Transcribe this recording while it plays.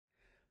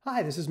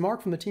Hi, this is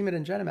Mark from the team at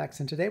Nginx,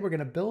 and today we're going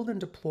to build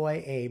and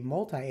deploy a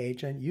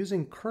multi-agent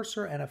using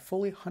Cursor and a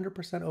fully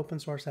 100%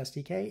 open source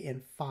SDK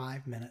in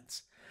 5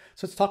 minutes.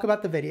 So let's talk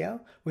about the video.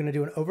 We're going to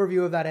do an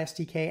overview of that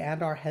SDK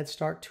and our Head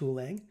Start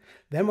tooling.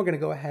 Then we're going to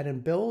go ahead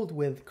and build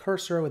with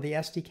Cursor with the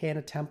SDK and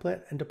a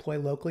template and deploy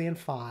locally in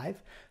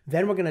 5.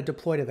 Then we're going to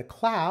deploy to the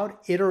cloud,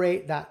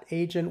 iterate that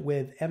agent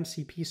with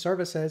MCP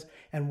services,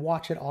 and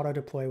watch it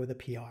auto-deploy with a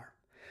PR.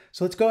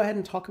 So let's go ahead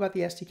and talk about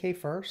the SDK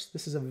first.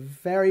 This is a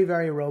very,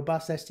 very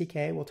robust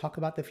SDK. We'll talk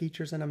about the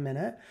features in a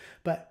minute,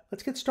 but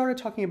let's get started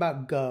talking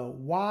about Go.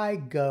 Why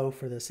Go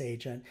for this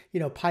agent? You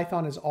know,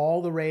 Python is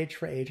all the rage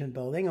for agent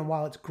building, and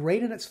while it's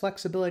great in its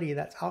flexibility,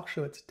 that's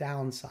also its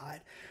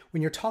downside.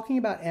 When you're talking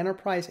about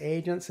enterprise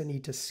agents that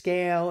need to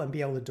scale and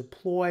be able to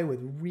deploy with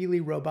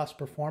really robust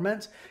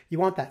performance, you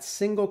want that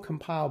single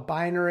compile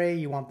binary,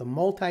 you want the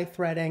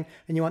multi-threading,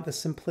 and you want the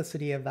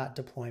simplicity of that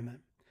deployment.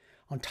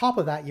 On top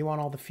of that, you want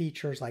all the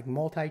features like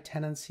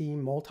multi-tenancy,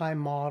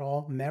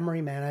 multi-model,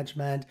 memory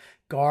management,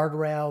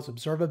 guardrails,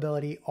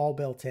 observability, all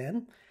built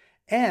in.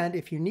 And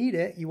if you need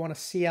it, you want a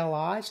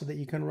CLI so that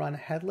you can run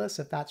headless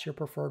if that's your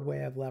preferred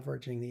way of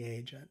leveraging the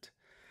agent.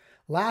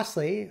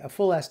 Lastly, a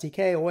full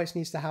SDK always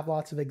needs to have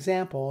lots of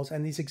examples,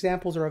 and these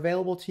examples are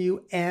available to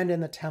you and in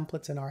the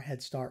templates in our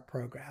Head Start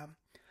program.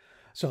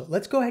 So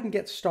let's go ahead and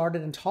get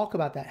started and talk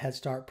about that Head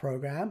Start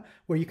program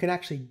where you can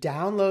actually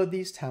download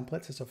these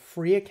templates. It's a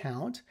free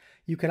account.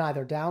 You can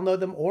either download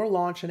them or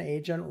launch an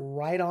agent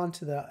right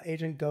onto the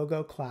agent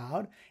GoGo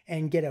cloud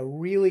and get a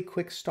really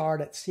quick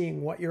start at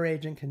seeing what your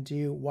agent can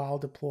do while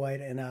deployed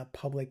in a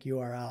public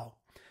URL.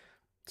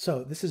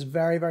 So this is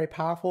very, very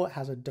powerful. It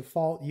has a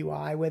default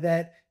UI with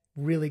it.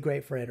 Really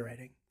great for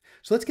iterating.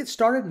 So let's get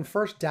started and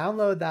first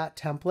download that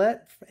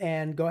template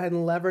and go ahead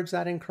and leverage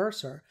that in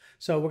Cursor.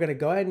 So we're going to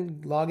go ahead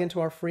and log into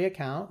our free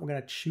account. We're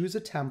going to choose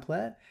a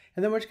template,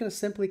 and then we're just going to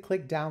simply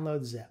click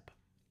Download Zip.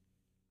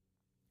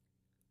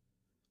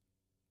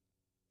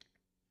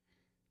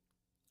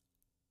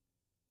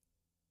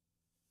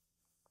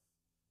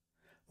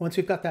 Once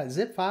we've got that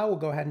zip file, we'll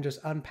go ahead and just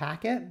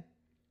unpack it.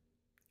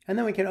 And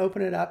then we can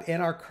open it up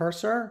in our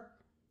Cursor.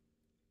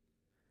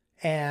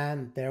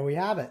 And there we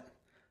have it.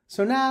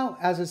 So now,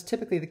 as is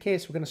typically the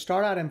case, we're going to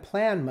start out in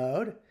plan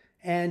mode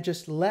and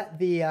just let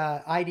the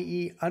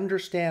IDE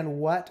understand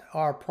what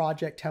our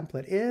project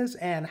template is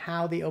and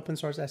how the open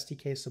source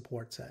SDK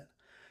supports it.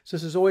 So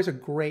this is always a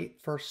great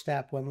first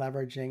step when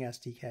leveraging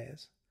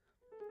SDKs.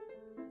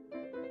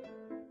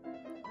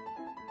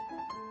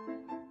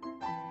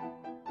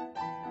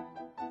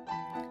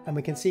 And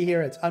we can see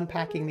here it's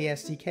unpacking the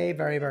SDK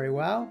very, very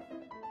well.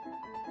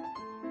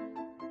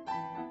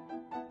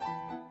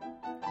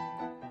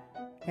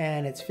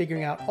 And it's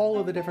figuring out all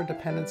of the different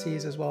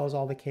dependencies as well as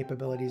all the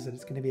capabilities that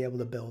it's going to be able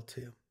to build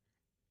to.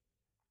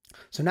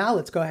 So now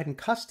let's go ahead and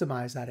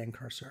customize that in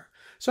Cursor.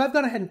 So I've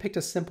gone ahead and picked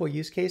a simple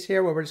use case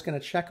here where we're just going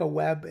to check a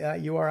web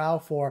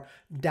URL for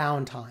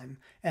downtime,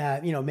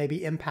 maybe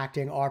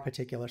impacting our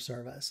particular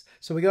service.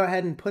 So we go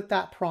ahead and put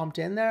that prompt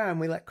in there and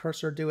we let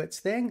Cursor do its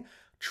thing,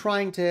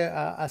 trying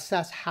to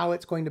assess how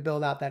it's going to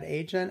build out that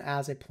agent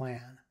as a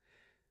plan.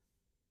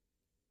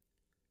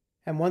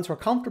 And once we're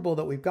comfortable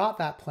that we've got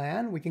that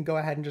plan, we can go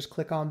ahead and just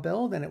click on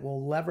build and it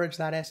will leverage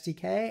that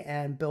SDK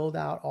and build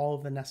out all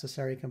of the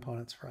necessary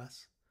components for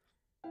us.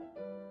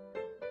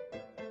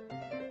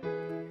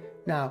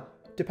 Now,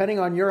 depending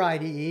on your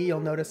IDE,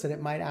 you'll notice that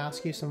it might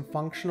ask you some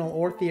functional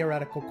or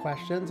theoretical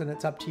questions, and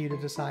it's up to you to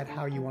decide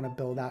how you want to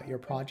build out your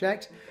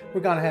project.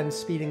 We've gone ahead and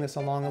speeding this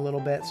along a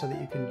little bit so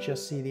that you can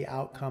just see the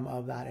outcome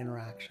of that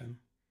interaction.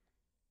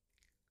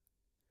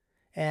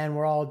 And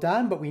we're all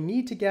done, but we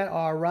need to get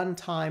our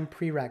runtime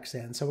prereqs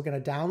in. So we're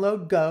going to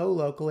download Go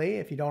locally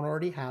if you don't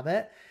already have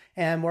it.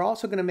 And we're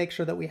also going to make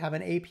sure that we have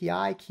an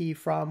API key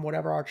from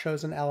whatever our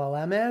chosen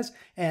LLM is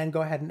and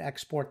go ahead and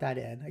export that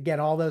in. Again,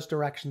 all those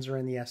directions are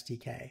in the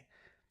SDK.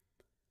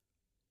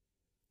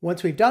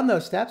 Once we've done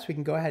those steps, we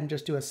can go ahead and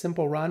just do a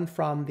simple run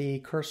from the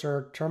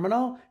Cursor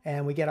terminal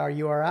and we get our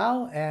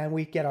URL and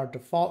we get our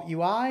default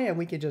UI and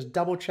we can just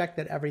double check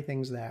that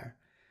everything's there.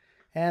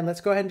 And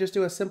let's go ahead and just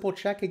do a simple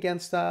check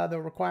against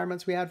the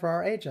requirements we had for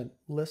our agent.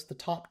 List the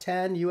top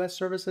 10 US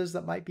services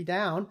that might be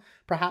down,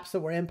 perhaps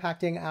that were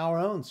impacting our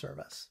own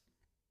service.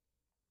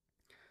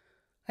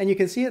 And you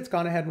can see it's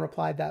gone ahead and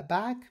replied that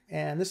back.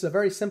 And this is a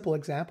very simple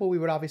example. We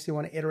would obviously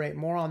want to iterate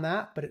more on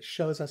that, but it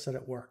shows us that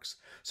it works.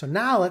 So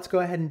now let's go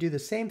ahead and do the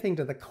same thing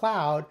to the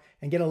cloud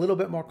and get a little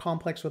bit more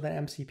complex with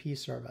an MCP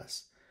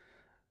service.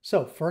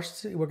 So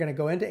first, we're going to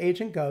go into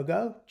Agent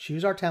GoGo,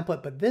 choose our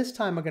template, but this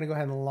time we're going to go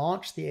ahead and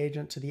launch the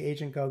agent to the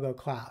Agent GoGo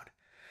cloud.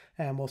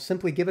 And we'll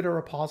simply give it a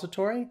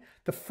repository.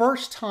 The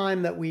first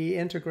time that we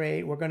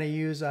integrate, we're going to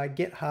use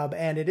GitHub,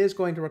 and it is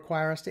going to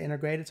require us to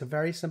integrate. It's a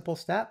very simple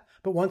step.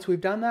 But once we've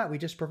done that, we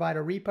just provide a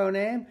repo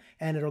name,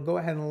 and it'll go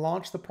ahead and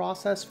launch the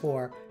process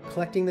for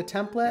collecting the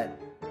template,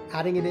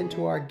 adding it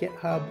into our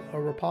GitHub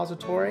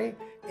repository,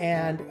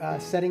 and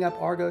setting up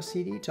Argo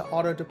CD to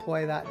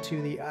auto-deploy that to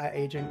the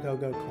Agent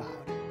GoGo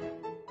cloud.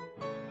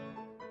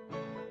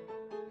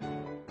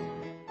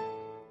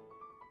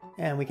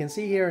 And we can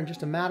see here in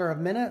just a matter of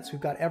minutes,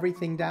 we've got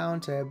everything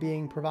down to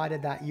being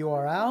provided that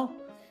URL.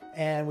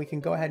 And we can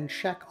go ahead and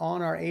check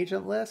on our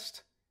agent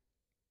list.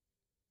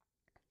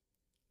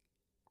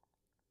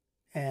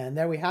 And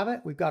there we have it.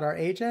 We've got our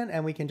agent,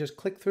 and we can just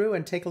click through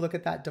and take a look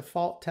at that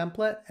default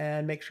template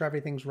and make sure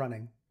everything's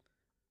running.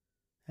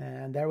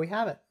 And there we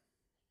have it.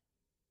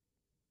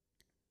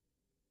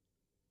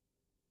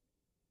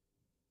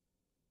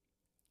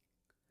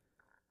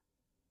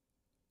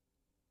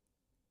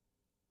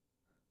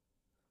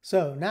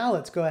 So now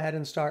let's go ahead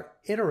and start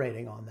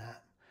iterating on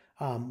that.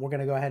 We're going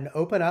to go ahead and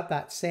open up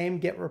that same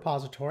Git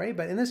repository,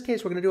 but in this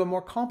case, we're going to do a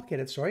more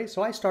complicated story.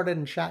 So I started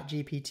in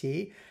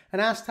ChatGPT and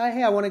asked,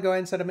 hey, I want to go ahead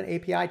and set up an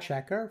API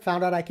checker,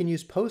 found out I can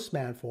use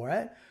Postman for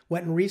it,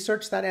 went and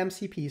researched that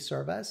MCP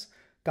service,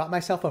 got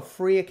myself a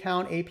free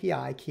account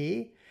API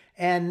key,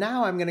 and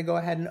now I'm going to go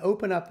ahead and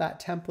open up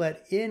that template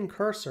in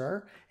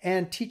Cursor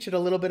and teach it a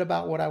little bit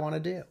about what I want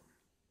to do.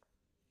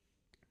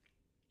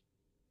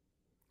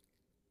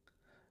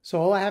 So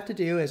all I have to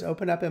do is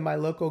open up in my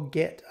local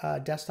Git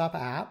desktop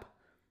app,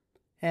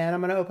 and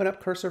I'm going to open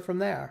up Cursor from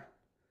there.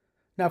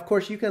 Now, of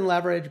course, you can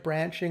leverage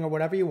branching or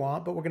whatever you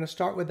want, but we're going to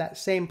start with that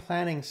same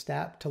planning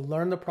step to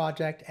learn the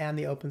project and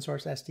the open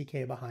source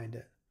SDK behind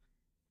it.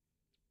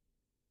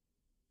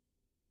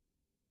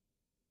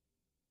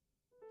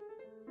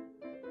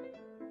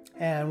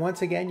 And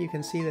once again, you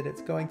can see that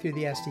it's going through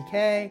the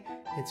SDK,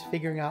 it's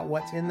figuring out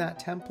what's in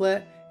that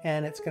template,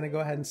 and it's going to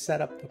go ahead and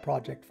set up the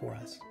project for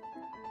us.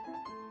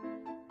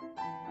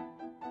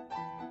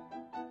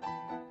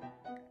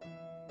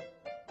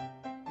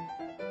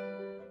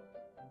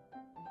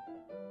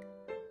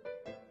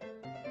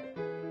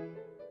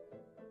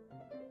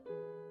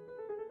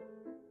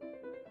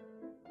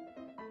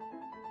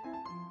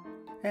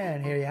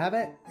 And here you have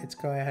it. It's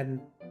going ahead and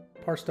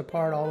parsed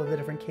apart all of the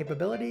different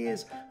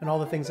capabilities and all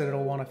the things that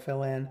it'll want to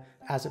fill in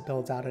as it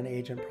builds out an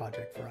agent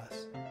project for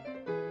us.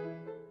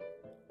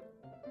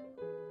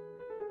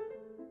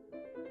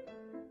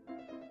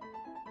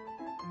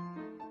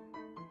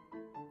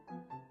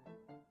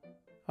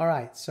 All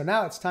right, so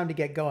now it's time to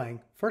get going.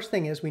 First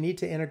thing is we need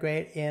to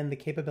integrate in the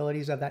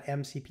capabilities of that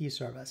MCP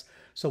service.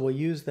 So we'll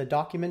use the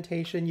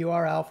documentation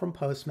URL from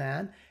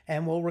Postman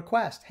and we'll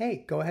request,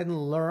 hey, go ahead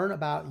and learn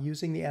about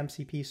using the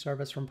MCP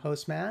service from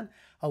Postman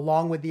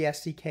along with the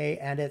SDK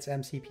and its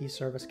MCP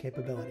service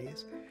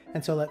capabilities.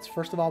 And so let's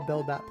first of all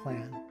build that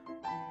plan.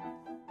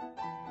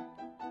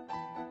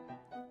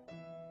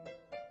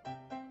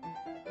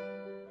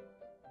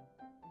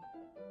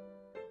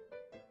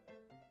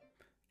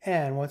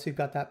 And once we've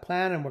got that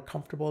plan and we're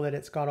comfortable that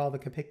it's got all the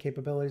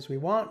capabilities we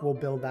want, we'll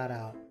build that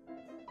out.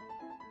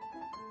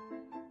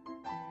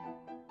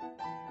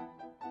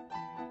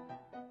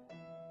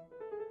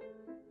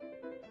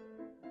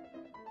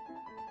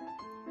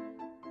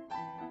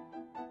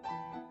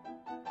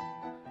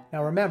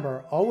 Now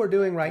remember, all we're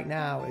doing right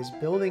now is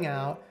building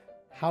out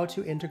how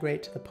to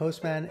integrate to the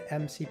Postman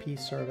MCP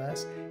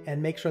service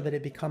and make sure that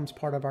it becomes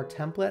part of our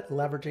template,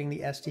 leveraging the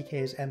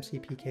SDK's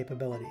MCP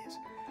capabilities.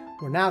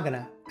 We're now going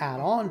to add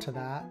on to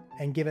that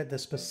and give it the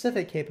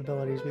specific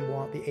capabilities we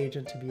want the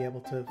agent to be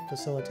able to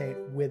facilitate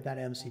with that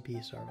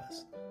MCP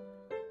service.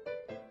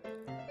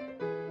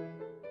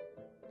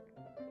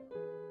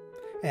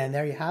 And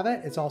there you have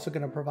it. It's also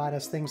going to provide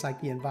us things like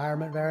the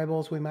environment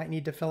variables we might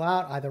need to fill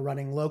out, either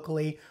running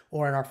locally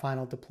or in our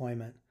final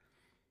deployment.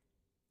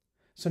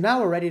 So now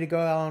we're ready to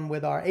go on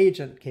with our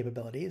agent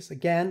capabilities.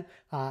 Again,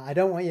 I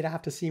don't want you to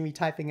have to see me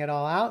typing it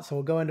all out, so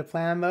we'll go into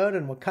plan mode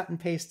and we'll cut and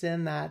paste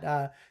in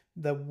that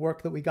the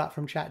work that we got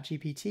from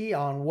ChatGPT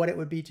on what it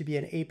would be to be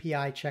an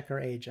API checker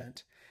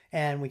agent.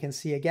 And we can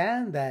see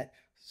again that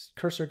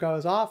Cursor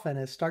goes off and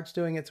it starts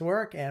doing its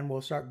work, and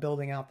we'll start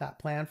building out that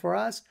plan for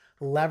us,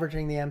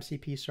 leveraging the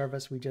MCP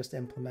service we just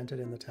implemented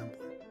in the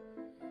template.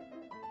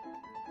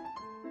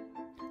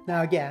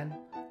 Now again,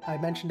 I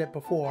mentioned it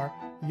before,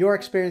 your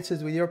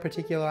experiences with your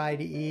particular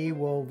IDE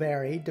will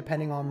vary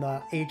depending on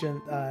the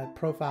agent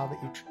profile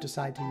that you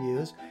decide to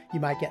use. You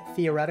might get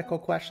theoretical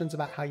questions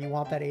about how you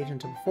want that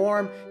agent to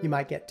perform. You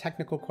might get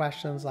technical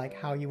questions like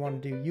how you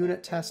want to do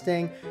unit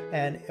testing,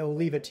 and it will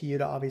leave it to you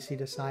to obviously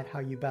decide how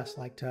you best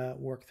like to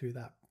work through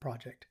that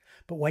project.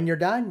 But when you're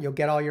done, you'll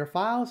get all your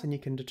files and you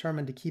can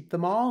determine to keep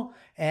them all,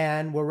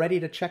 and we're ready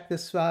to check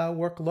this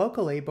work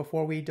locally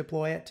before we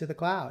deploy it to the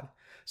cloud.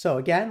 So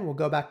again, we'll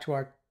go back to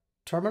our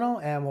terminal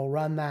and we'll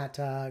run that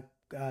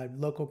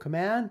local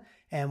command,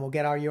 and we'll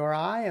get our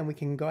URI, and we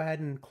can go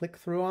ahead and click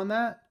through on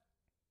that.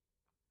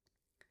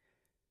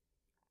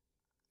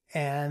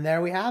 And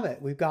there we have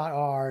it. We've got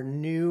our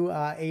new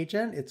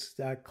agent. It's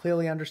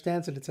clearly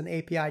understands that it's an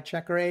API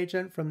checker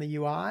agent from the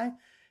UI,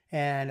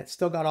 and it's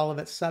still got all of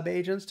its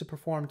sub-agents to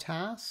perform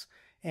tasks.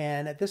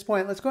 And at this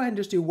point, let's go ahead and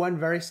just do one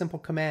very simple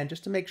command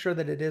just to make sure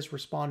that it is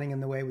responding in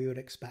the way we would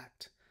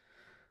expect.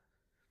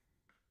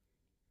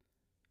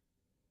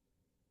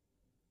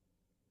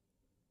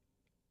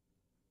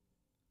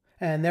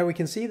 And there we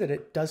can see that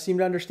it does seem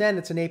to understand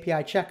it's an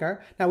API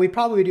checker. Now we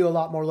probably do a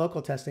lot more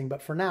local testing,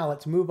 but for now,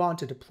 let's move on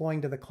to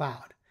deploying to the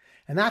cloud.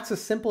 And that's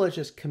as simple as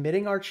just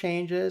committing our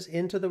changes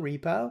into the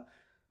repo.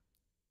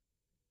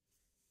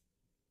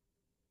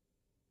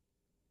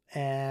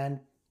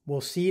 And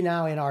we'll see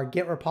now in our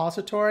Git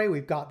repository,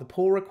 we've got the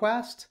pull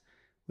request.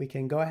 We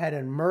can go ahead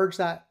and merge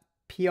that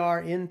PR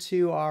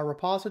into our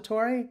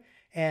repository,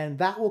 and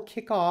that will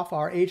kick off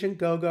our agent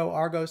GoGo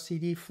Argo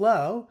CD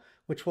flow,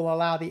 which will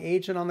allow the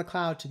agent on the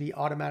cloud to be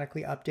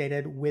automatically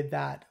updated with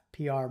that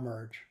PR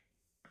merge.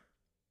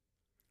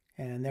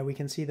 And there we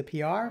can see the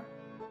PR.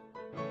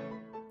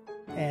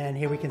 And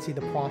here we can see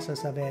the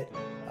process of it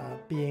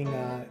being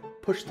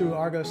pushed through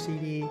Argo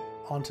CD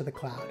onto the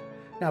cloud.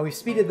 Now we've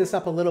speeded this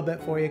up a little bit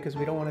for you because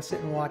we don't want to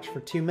sit and watch for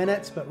 2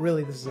 minutes, but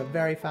really this is a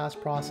very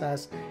fast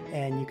process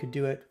and you could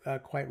do it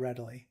quite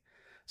readily.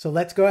 So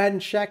let's go ahead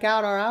and check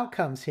out our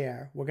outcomes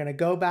here. We're going to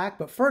go back,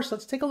 but first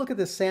let's take a look at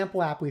this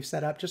sample app we've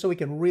set up just so we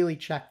can really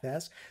check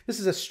this. This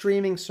is a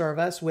streaming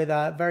service with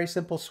a very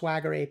simple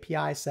Swagger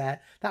API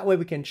set. That way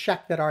we can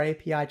check that our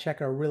API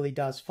checker really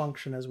does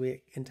function as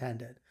we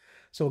intended.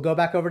 So we'll go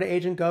back over to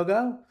Agent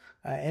GoGo,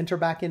 enter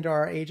back into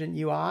our agent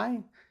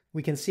UI.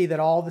 We can see that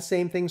all the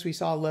same things we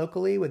saw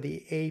locally with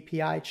the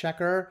API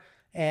checker,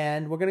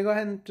 and we're going to go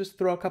ahead and just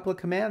throw a couple of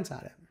commands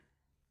at it.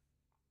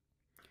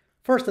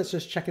 First, let's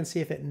just check and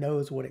see if it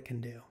knows what it can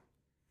do.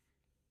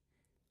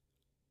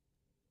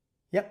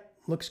 Yep,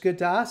 looks good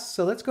to us.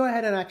 So let's go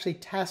ahead and actually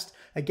test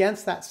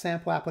against that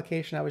sample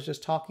application I was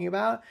just talking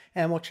about,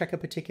 and we'll check a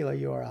particular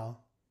URL.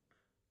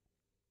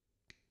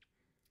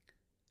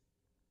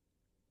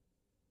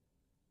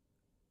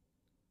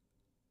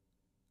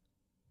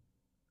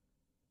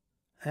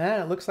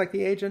 And it looks like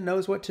the agent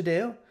knows what to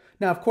do.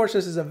 Now, of course,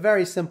 this is a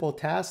very simple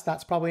test.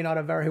 That's probably not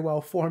a very well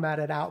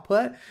formatted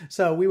output.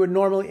 So we would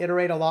normally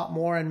iterate a lot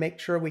more and make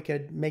sure we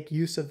could make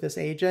use of this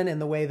agent in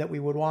the way that we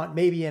would want,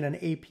 maybe in an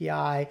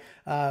API,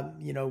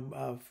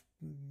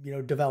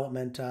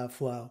 development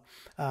flow.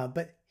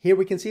 But here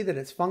we can see that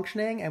it's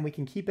functioning, and we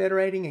can keep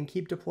iterating and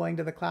keep deploying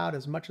to the cloud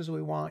as much as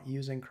we want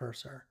using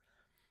Cursor.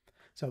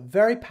 So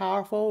very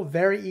powerful,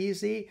 very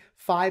easy,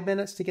 5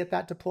 minutes to get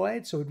that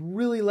deployed. So we'd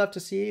really love to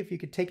see if you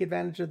could take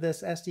advantage of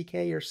this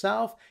SDK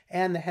yourself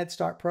and the Head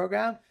Start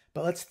program.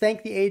 But let's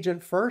thank the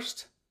agent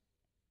first.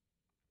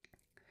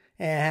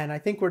 And I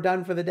think we're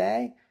done for the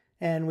day,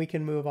 and we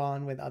can move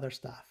on with other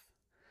stuff.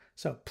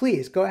 So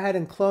please go ahead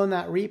and clone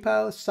that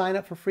repo, sign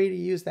up for free to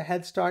use the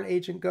Head Start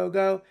Agent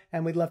GoGo,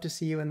 and we'd love to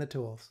see you in the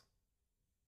tools.